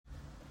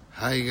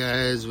Hi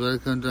guys,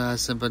 welcome to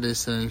Hassan Patel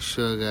Islamic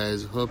show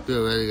guys. Hope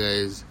you're well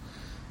guys.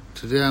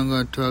 Today I'm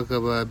going to talk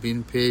about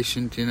being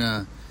patient.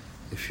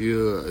 If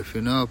you're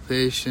not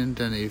patient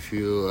and if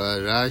you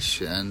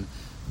rush and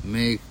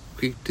make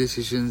quick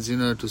decisions,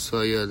 to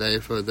solve your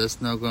life out,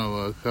 that's not going to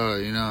work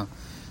out.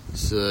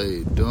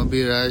 So don't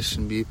be rushed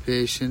and be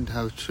patient.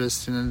 Have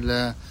trust in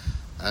Allah.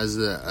 As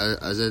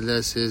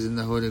Allah says in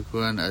the Holy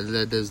Quran,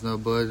 Allah does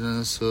not burden on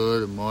the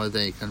soul more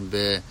than you can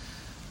bear.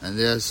 And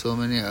there are so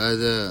many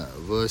other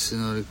verses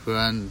in the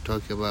Quran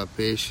talking about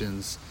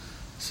patience.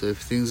 So if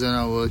things are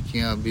not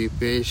working out, be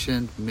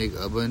patient, make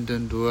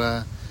abundant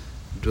dua.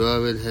 Dua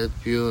will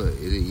help you,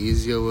 it'll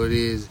ease your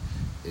worries,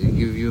 it'll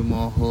give you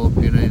more hope,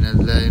 in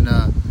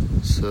Allah,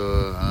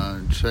 So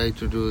try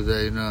to do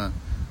that,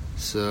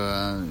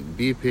 So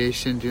be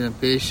patient,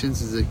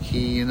 patience is the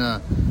key,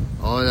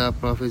 All our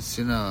prophets,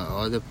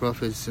 all the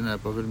prophets,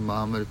 Prophet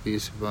Muhammad,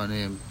 peace be upon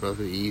him,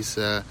 Prophet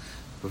Isa,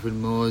 Prophet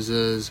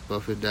Moses,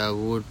 Prophet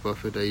Dawood,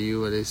 Prophet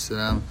Ayyub alayhi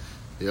salam,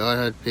 they all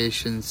had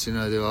patience,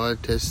 they all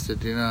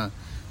tested,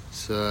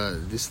 So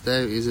this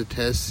life is a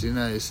test,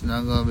 it's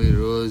not going to be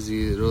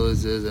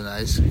roses and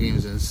ice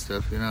creams and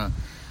stuff,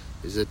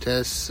 It's a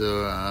test,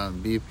 so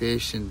be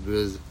patient,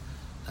 because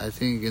I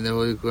think in the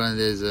Holy Quran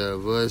there's a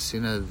verse,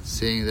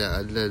 saying that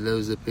Allah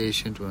loves the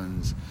patient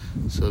ones.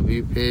 So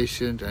be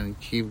patient and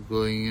keep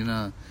going,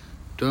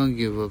 Don't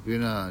give up,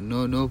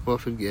 No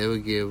prophet ever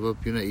gave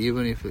up,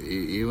 Even if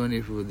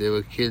they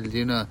were killed,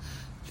 they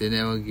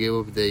never gave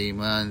up their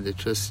iman, they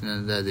trust in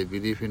Allah, they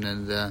believe in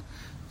Allah.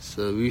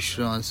 So we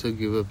should also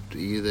give up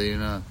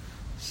either,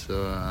 So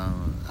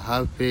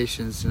have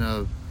patience,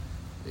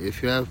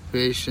 If you have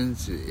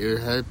patience, it will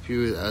help you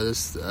with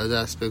other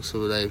aspects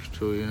of life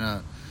too,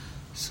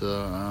 So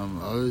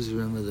always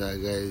remember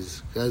that,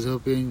 guys. Guys,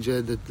 hope you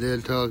enjoyed the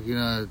little talk,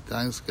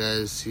 Thanks,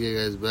 guys. See you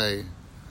guys. Bye.